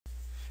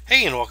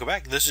Hey, and welcome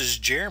back. This is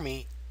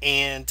Jeremy,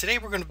 and today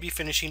we're going to be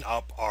finishing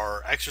up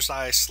our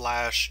exercise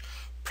slash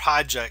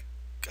project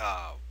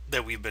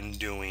that we've been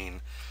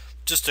doing,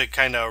 just to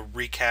kind of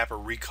recap or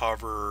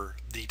recover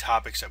the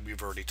topics that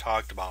we've already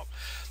talked about.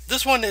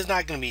 This one is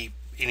not going to be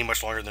any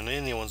much longer than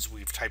any ones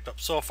we've typed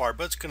up so far,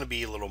 but it's going to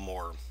be a little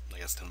more, I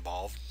guess,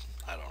 involved.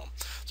 I don't know.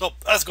 So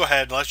let's go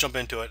ahead and let's jump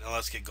into it and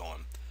let's get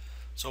going.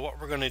 So what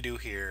we're going to do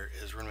here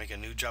is we're going to make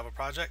a new Java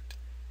project,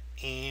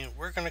 and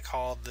we're going to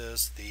call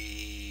this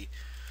the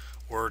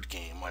word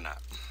game. Why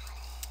not?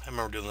 I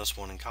remember doing this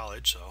one in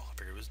college, so I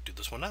figured we'd do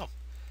this one now.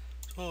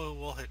 So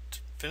we'll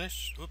hit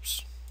finish.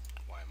 Oops.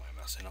 Why am I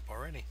messing up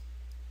already?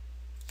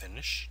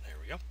 Finish. There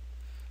we go.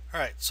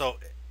 Alright, so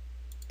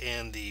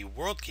in the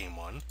world game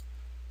one,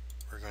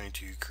 we're going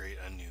to create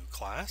a new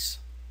class.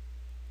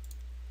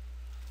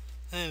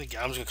 And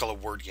again, I'm just going to call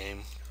it word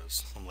game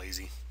because I'm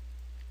lazy.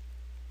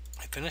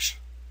 Hit finish.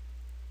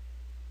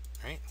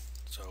 Alright,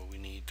 so we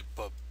need to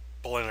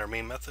pull in our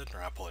main method,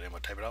 or not pull it in,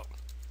 but type it out.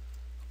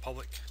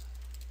 Public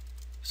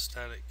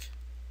static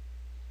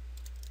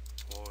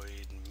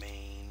void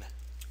main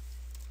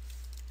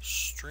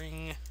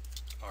string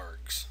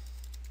args.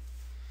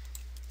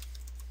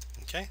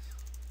 Okay,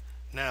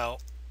 now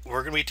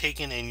we're going to be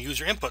taking in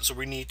user input, so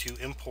we need to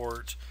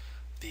import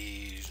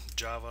the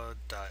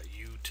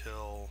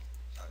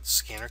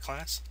java.util.scanner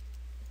class.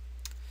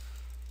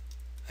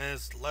 And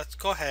let's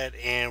go ahead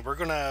and we're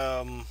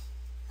gonna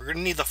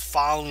need the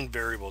following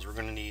variables. We're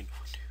gonna need,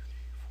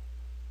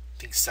 I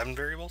think, 7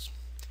 variables.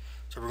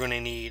 So we're going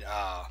to need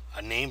a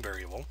name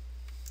variable.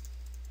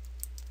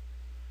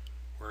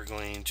 We're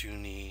going to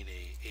need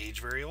a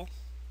age variable.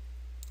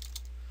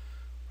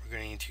 We're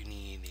going to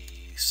need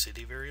a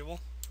city variable.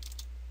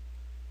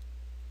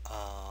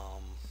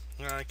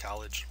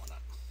 College, why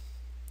not?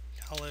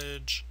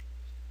 College,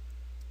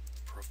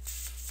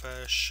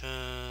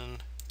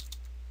 profession,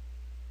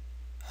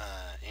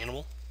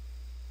 animal,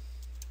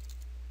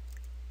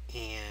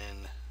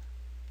 and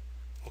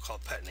we'll call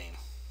it pet name.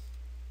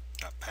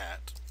 Not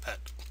Pat,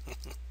 pet.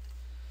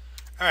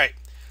 Alright,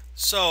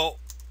 so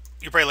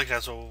you're probably looking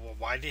at, so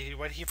why did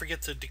he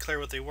forget to declare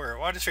what they were?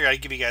 Well, I just figured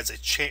I'd give you guys a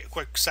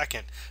quick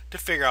second to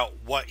figure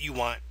out what you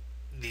want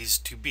these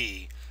to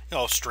be. You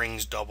know,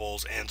 strings,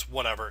 doubles, and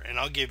whatever. And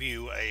I'll give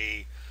you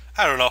I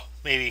don't know,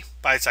 maybe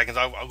 5 seconds.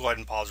 I'll go ahead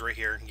and pause right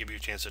here and give you a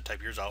chance to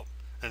type yours out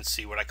and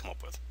see what I come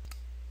up with.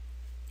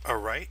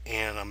 Alright,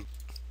 and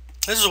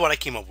this is what I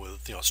came up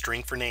with. You know,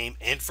 string for name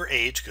and for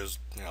age, because,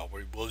 you know,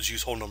 we'll just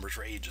use whole numbers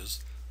for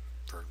ages.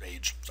 For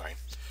age, sorry.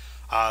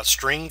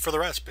 String for the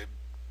rest, babe.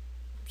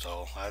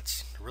 So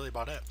that's really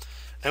about it.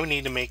 Now we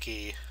need to make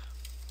a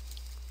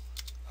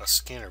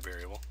scanner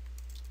variable.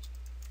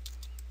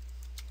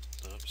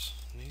 Oops.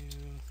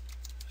 New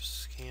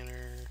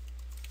scanner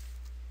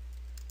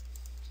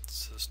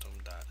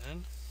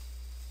system.n.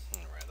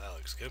 Alright, that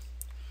looks good.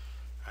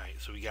 Alright,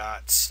 so we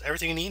got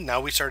everything we need.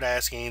 Now we start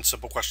asking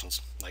simple questions,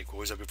 like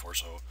what we said before.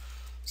 So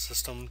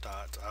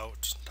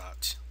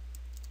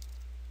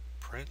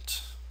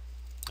system.out.print.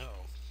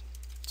 Uh-oh.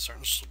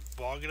 Starting to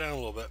bog it down a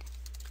little bit.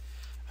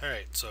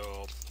 Alright,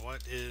 so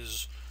what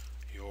is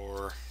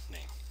your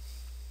name?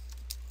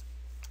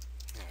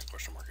 Yeah,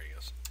 question mark, I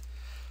guess.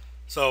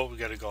 So we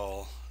gotta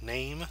go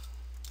name.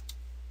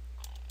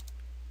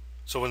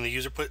 So when the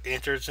user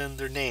enters in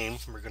their name,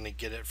 we're gonna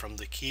get it from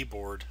the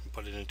keyboard and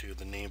put it into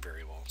the name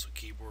variable. So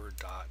keyboard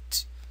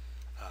dot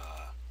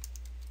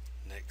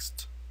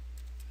next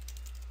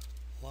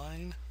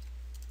line.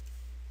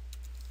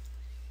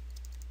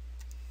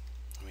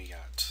 And we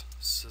got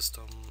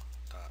system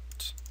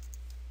dot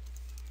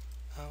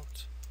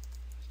out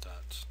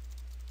dot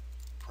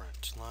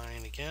print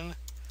line again.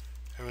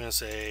 I'm going to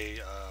say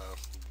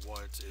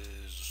what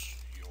is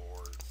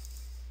your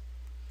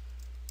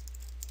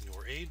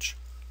age.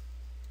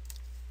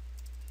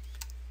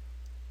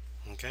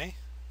 Okay,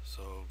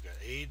 so we've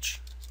got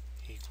age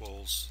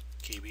equals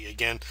KB.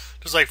 Again,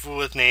 just like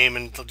with name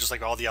and just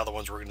like all the other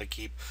ones, we're going to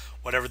keep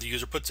whatever the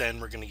user puts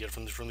in, we're going to get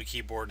from the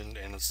keyboard and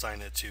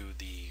assign it to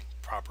the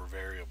proper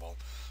variable.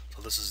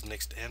 So this is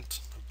next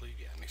int, I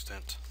believe. Yeah, next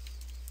int.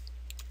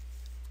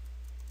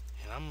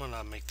 And I'm going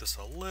to make this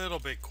a little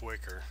bit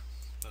quicker.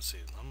 Let's see,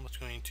 I'm just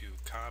going to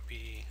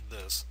copy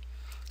this,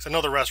 because I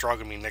know the rest are all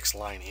going to be next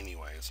line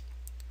anyways.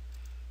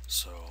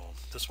 So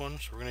this one,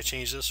 so we're going to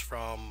change this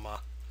from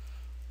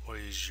what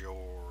is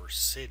your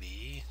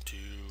city to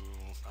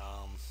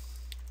what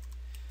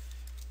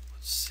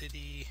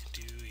city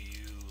do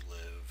you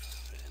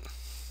live in?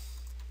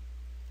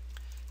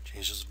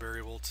 Change this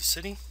variable to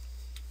city.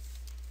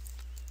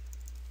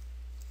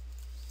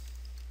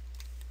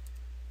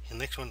 And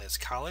next one is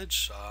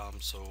college.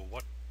 So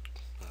what,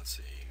 let's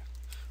see,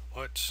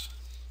 what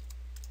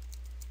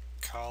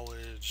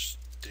college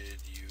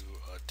did you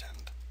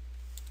attend?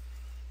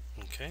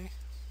 Okay.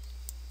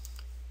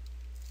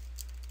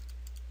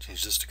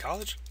 Change this to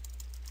college.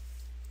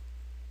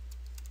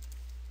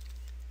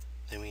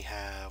 Then we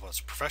have what's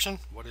profession.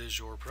 What is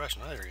your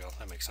profession? Oh, there you go.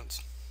 That makes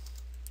sense.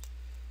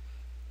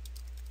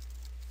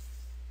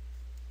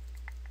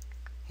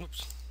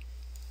 Whoops.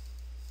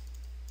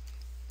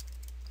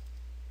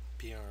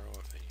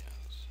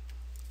 Profas.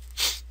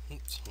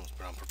 Oops, let's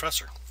put on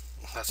professor.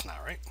 That's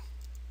not right.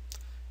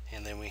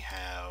 And then we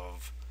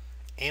have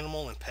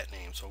animal and pet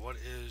name. So what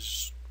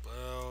is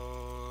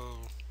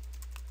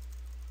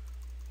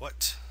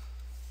what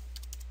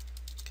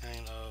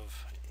kind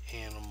of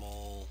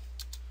animal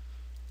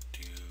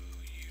do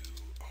you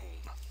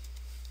own?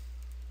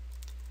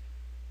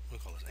 We'll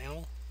call this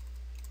animal.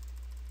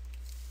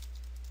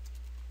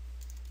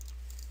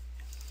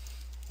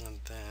 And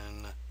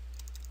then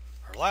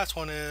our last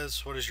one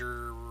is, what is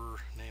your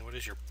name? What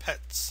is your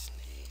pet's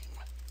name?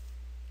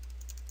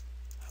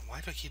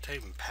 Why do I keep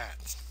typing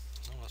pets?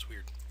 Oh, that's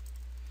weird.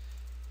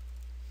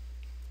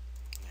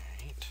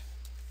 Alright.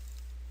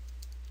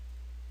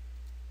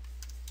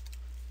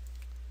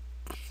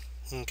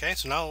 Okay,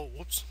 so now,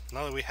 whoops,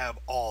 now that we have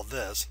all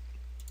this,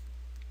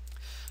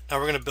 now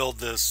we're going to build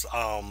this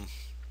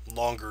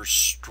longer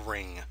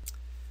string.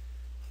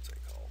 What's it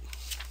called?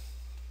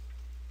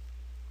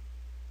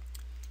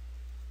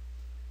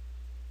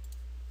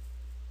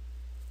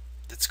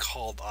 It's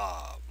called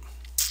a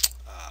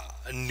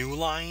new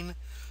line.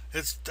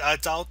 It's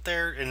out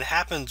there, and it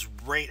happens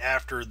right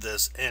after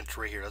this int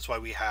right here. That's why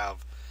we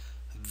have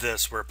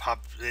this where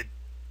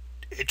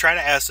it tried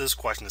to ask this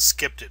question, it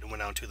skipped it and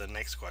went on to the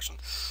next question.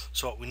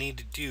 So what we need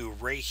to do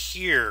right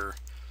here,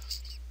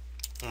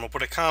 I'm gonna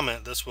put a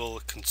comment. This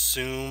will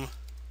consume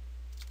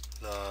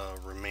the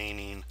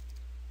remaining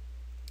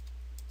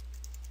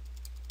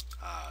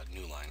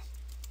new line,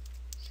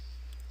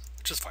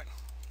 which is fine,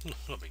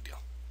 no big deal.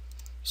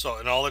 So,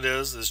 and all it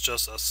is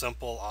just a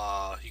simple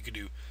you could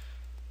do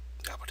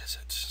what is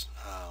it,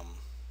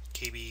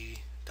 kb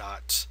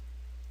dot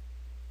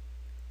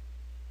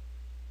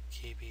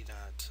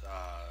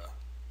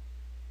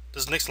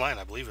this next line,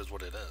 I believe, is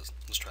what it is.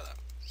 Let's try that.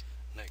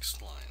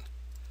 Next line.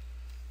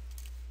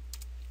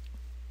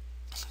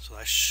 So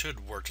that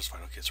should work just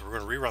fine. Okay, so we're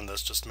going to rerun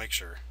this just to make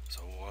sure.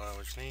 So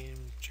what's your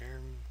name?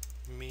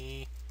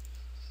 Jeremy.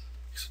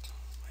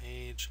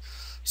 Age.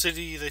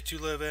 City that you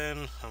live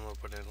in. I'm going to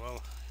put in,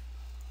 well,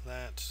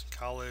 that.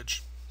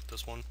 College.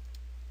 This one.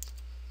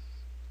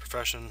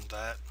 Profession.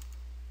 That.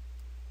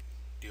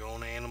 Do you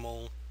own an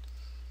animal?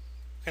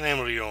 What kind of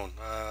animal do you own?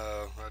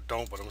 I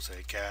don't, but I'm going to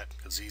say cat,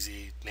 because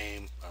easy.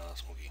 Name,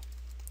 Smokey.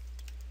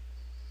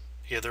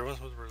 Yeah, there was.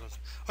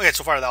 Okay,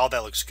 so far all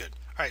that looks good.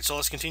 Alright, so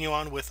let's continue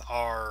on with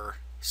our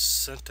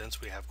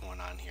sentence we have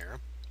going on here.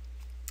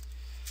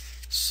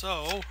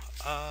 So,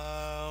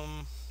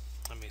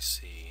 let me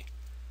see.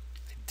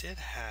 I did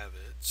have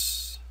it.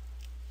 Let's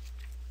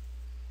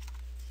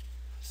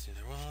see,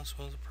 there was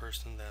a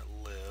person that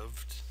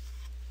lived.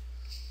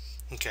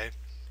 Okay,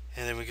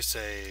 and then we could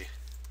say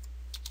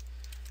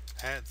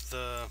at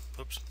the,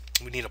 oops,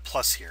 we need a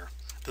plus here.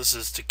 This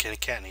is to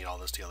concatenate all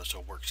this together so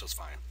it works just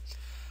fine.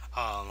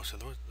 So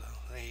the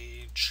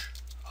age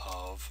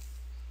of,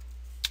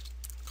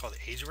 call the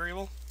age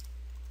variable.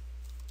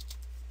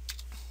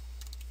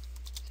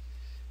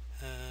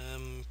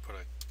 Put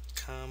a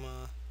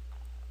comma.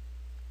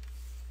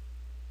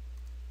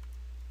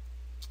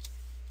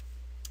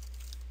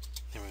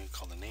 Then we can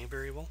call the name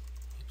variable.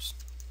 Oops.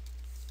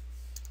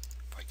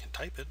 If I can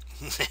type it.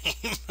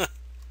 Name.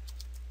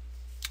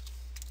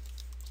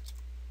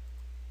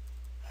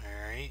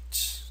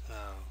 Alright.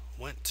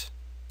 Went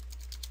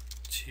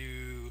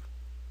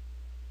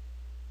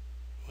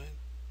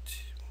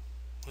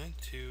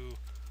to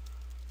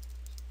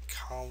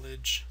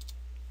college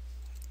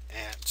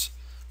at,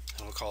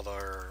 and we'll call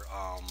our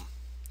what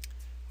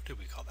did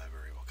we call that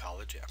variable?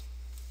 College, yeah.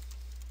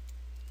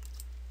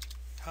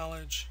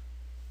 College.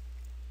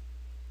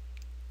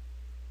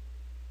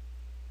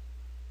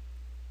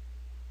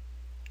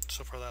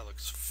 So far that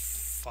looks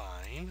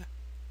fine.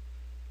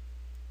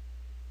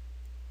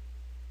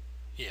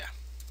 Yeah.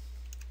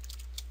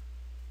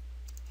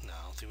 No,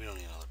 I don't think we don't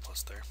need another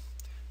plus there.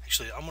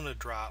 Actually, I'm going to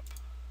drop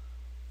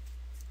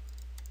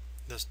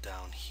this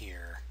down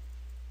here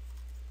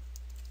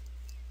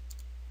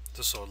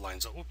just so it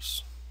lines up.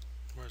 Whoops.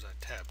 Where's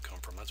that tab come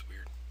from? That's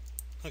weird.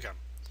 Okay.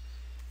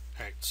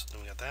 Alright, so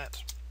then we got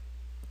that.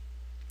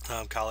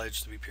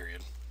 College to be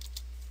period.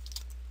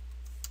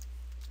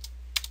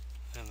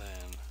 And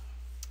then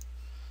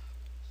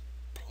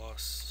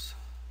plus,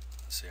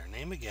 let's see, our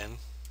name again.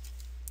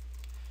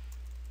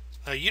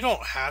 Now, you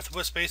don't have to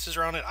put spaces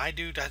around it. I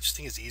do. I just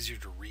think it's easier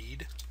to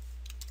read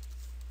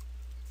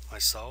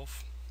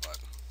myself, but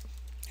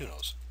who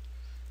knows.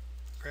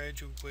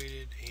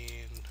 Graduated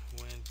and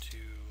went to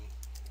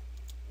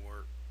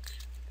work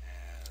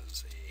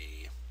as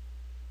a,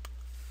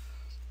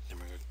 then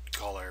we're going to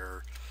call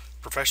our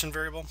profession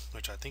variable,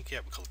 which I think, yeah,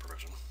 we call it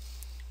profession.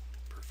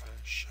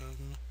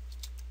 Profession.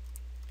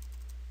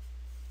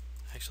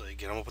 Actually,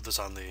 again, I'm going to put this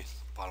on the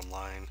bottom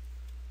line.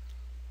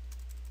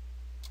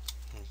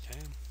 Okay.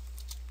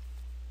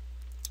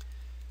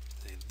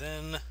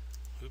 Then,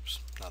 oops,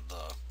 not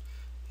the,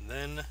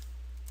 then,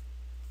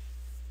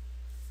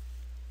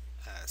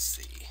 let's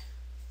see,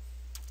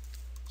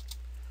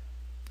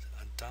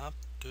 adopt,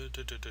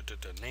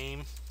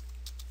 name,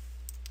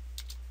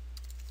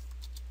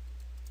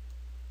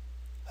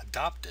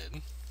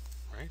 adopted,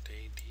 right?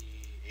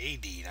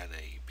 AD, not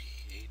AB.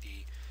 AD.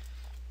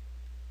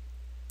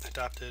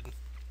 Adopted.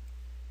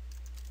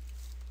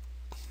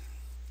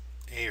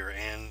 A or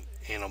an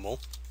animal.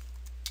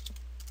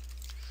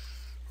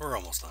 We're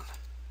almost done.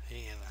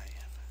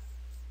 A-N-I-N.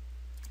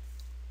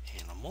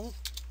 Animal.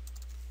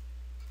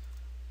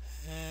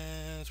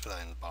 And let's put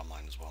that in the bottom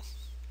line as well.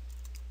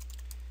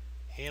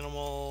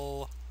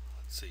 Animal.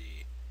 Let's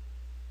see.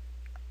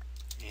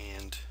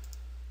 And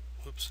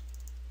whoops.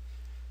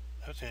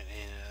 Let's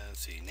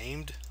see.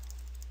 Named.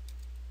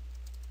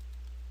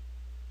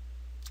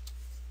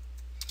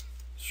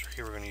 So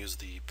here we're going to use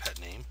the pet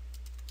name.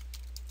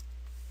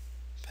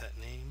 Pet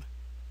name.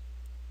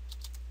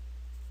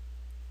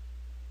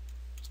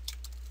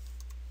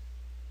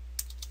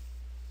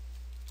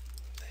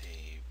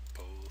 They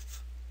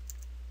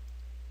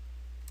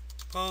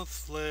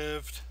both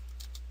lived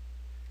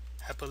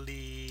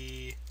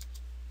happily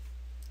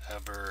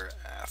ever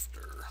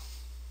after.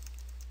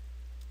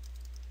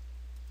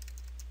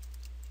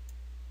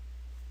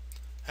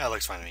 That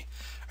looks fine to me.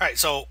 Alright,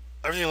 so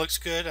everything looks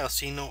good. I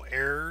see no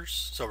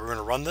errors. So we're going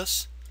to run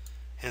this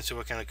and see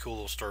what kind of cool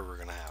little story we're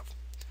going to have.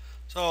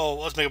 So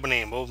let's make up a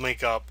name. We'll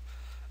make up,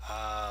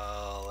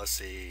 let's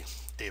see,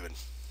 David.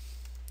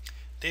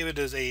 David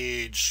is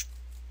age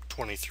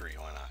 23.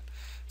 Why not?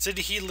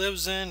 City he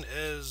lives in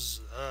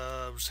is,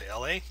 say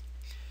LA.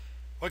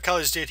 What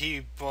college did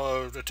he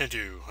attend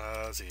to?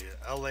 Let's see,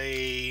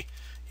 LA,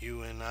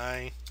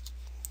 UNI.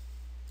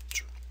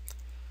 Sure.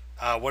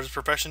 What his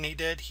profession he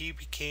did? He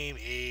became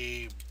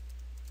a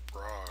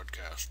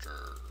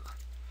broadcaster.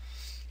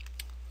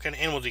 What kind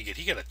of animal did he get?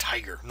 He got a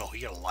tiger. No,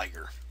 he got a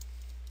liger.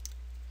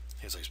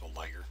 I think it's spelled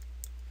liger.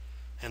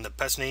 And the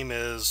pet's name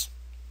is,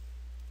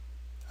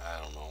 I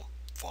don't know,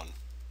 fun.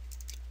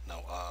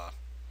 No,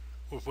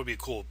 what would be a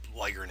cool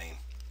liger name?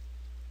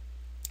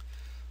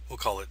 We'll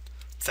call it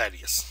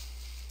Thaddeus.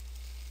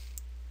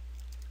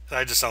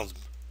 That just sounds,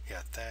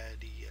 yeah,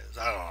 Thaddeus.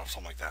 I don't know,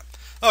 something like that.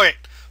 Okay,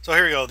 so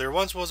here we go. There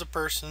once was a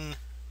person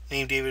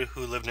named David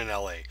who lived in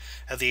LA.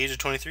 At the age of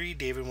 23,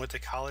 David went to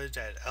college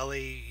at LA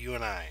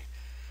UNI.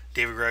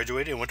 David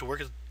graduated and went to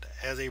work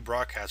as a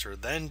broadcaster.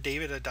 Then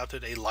David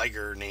adopted a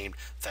liger named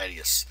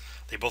Thaddeus.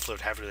 They both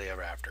lived happily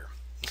ever after.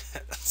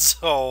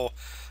 So,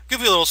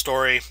 give you a little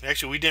story.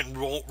 Actually, we didn't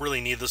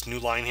really need this new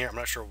line here. I'm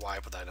not sure why I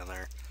put that in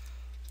there.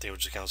 I think it was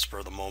just kind of spur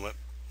of the moment.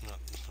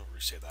 I'll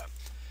re-say that.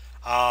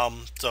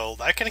 So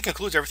that kind of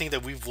concludes everything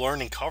that we've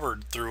learned and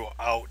covered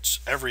throughout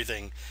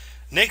everything.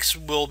 Next,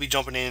 we'll be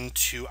jumping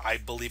into, I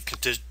believe,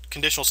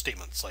 conditional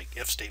statements, like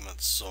if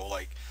statements. So,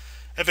 like,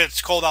 if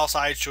it's cold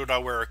outside, should I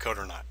wear a coat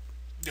or not?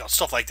 You know,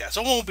 stuff like that.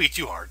 So it won't be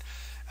too hard.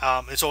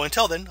 And so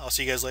until then, I'll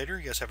see you guys later.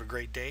 You guys have a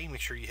great day.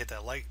 Make sure you hit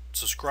that like,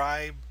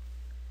 subscribe.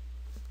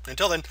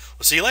 Until then,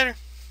 we'll see you later.